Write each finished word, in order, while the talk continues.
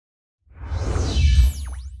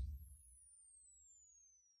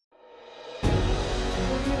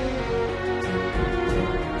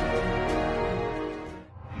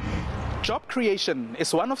Job creation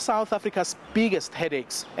is one of South Africa's biggest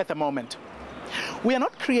headaches at the moment. We are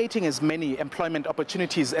not creating as many employment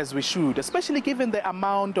opportunities as we should, especially given the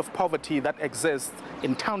amount of poverty that exists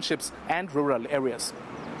in townships and rural areas.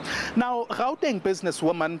 Now, Gauteng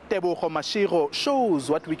businesswoman Tebogo Mashego shows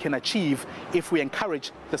what we can achieve if we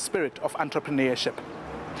encourage the spirit of entrepreneurship.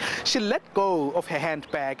 She let go of her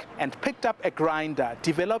handbag and picked up a grinder,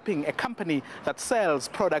 developing a company that sells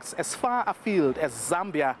products as far afield as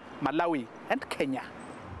Zambia, Malawi, and Kenya.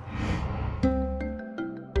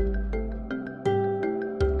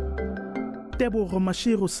 Tebogo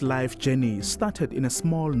Mashego's life journey started in a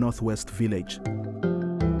small northwest village.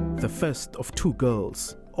 The first of two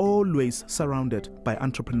girls, always surrounded by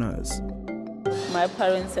entrepreneurs. My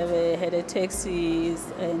parents had a taxi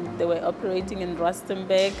and they were operating in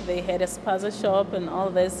Rustenburg. They had a spaza shop and all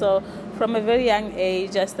that. So from a very young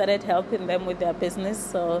age, I started helping them with their business.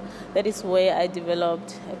 So that is where I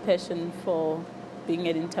developed a passion for being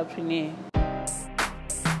an entrepreneur.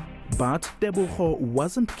 But Tebogo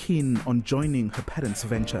wasn't keen on joining her parents'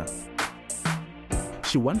 venture.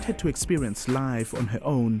 She wanted to experience life on her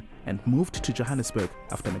own and moved to Johannesburg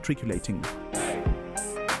after matriculating.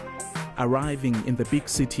 Arriving in the big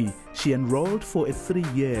city, she enrolled for a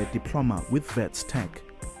 3-year diploma with Vets Tech.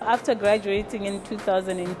 After graduating in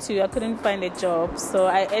 2002, I couldn't find a job, so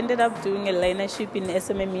I ended up doing a learnership in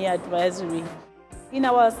SMME advisory. In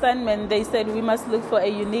our assignment, they said we must look for a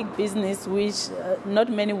unique business which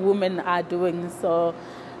not many women are doing. So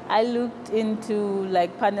I looked into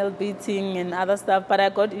like panel beating and other stuff, but I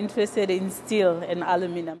got interested in steel and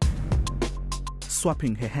aluminum.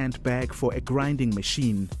 Swapping her handbag for a grinding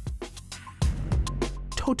machine.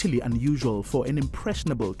 Totally unusual for an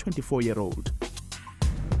impressionable 24-year-old.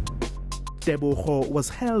 Tebogo was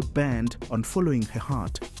hell-bent on following her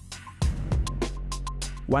heart.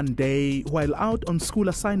 One day, while out on school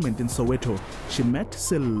assignment in Soweto, she met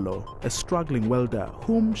Sillo, a struggling welder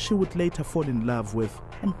whom she would later fall in love with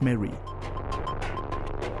and marry.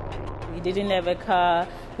 He didn't have a car.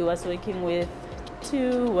 He was working with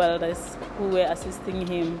 2 welders who were assisting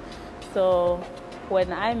him. So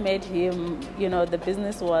when I met him, the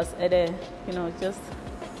business was at a, just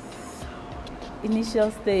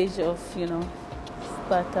initial stage of,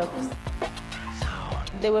 startups.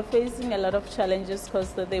 They were facing a lot of challenges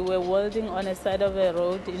because they were welding on a side of a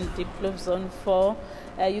road in Deep Loop Zone 4.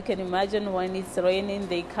 You can imagine when it's raining,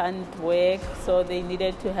 they can't work, so they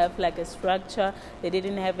needed to have like a structure. They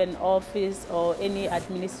didn't have an office or any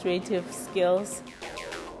administrative skills.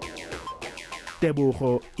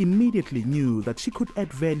 Tebogo immediately knew that she could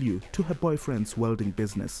add value to her boyfriend's welding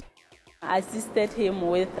business. I assisted him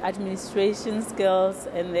with administration skills,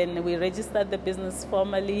 and then we registered the business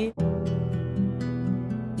formally.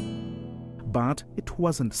 But it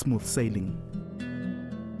wasn't smooth sailing.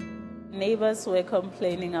 Neighbors were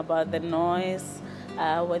complaining about the noise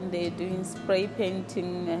when they're doing spray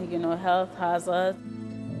painting, health hazards.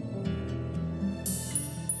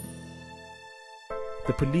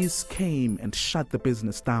 The police came and shut the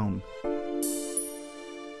business down.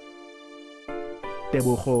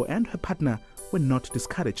 Tebogo and her partner were not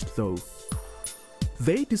discouraged though.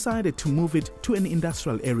 They decided to move it to an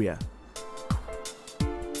industrial area.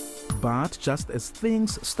 But just as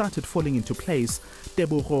things started falling into place,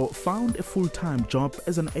 Tebogo found a full-time job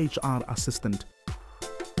as an HR assistant.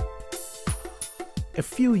 A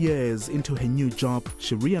few years into her new job,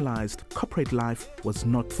 she realized corporate life was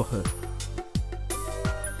not for her.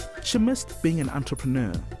 She missed being an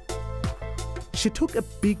entrepreneur. She took a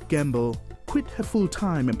big gamble, quit her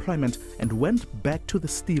full-time employment, and went back to the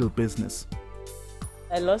steel business.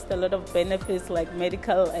 I lost a lot of benefits like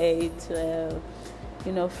medical aid,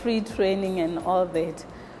 free training and all that.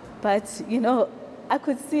 But, I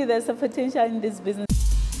could see there's a potential in this business.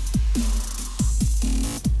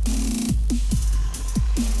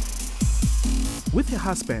 With her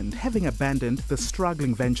husband having abandoned the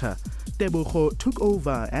struggling venture, Tebogo took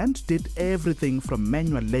over and did everything from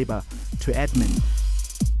manual labor to admin.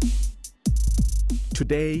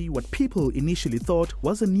 Today, what people initially thought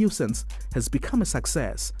was a nuisance has become a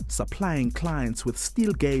success, supplying clients with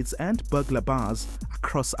steel gates and burglar bars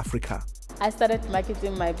across Africa. I started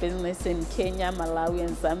marketing my business in Kenya, Malawi,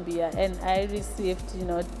 and Zambia, and I received,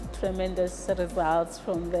 tremendous results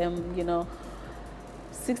from them.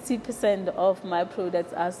 60% of my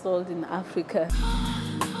products are sold in Africa.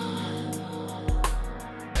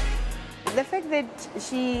 the fact that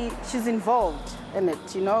she's involved in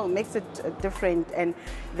it, you know, makes it different, and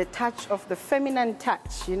the touch of the feminine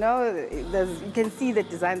touch, you know, you can see the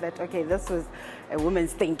design that, okay, this was a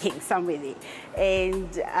woman's thinking somewhere there,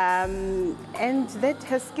 and that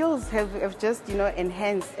her skills have just, you know,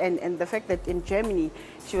 enhanced, and the fact that in Germany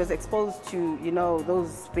she was exposed to, you know,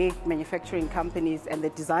 those big manufacturing companies and the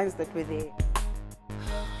designs that were there.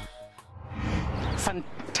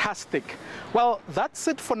 Fantastic. Well, that's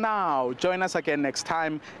it for now. Join us again next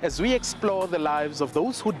time as we explore the lives of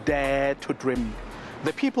those who dare to dream,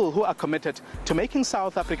 the people who are committed to making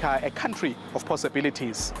South Africa a country of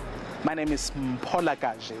possibilities. My name is Mphola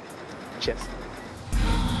Kaje. Cheers.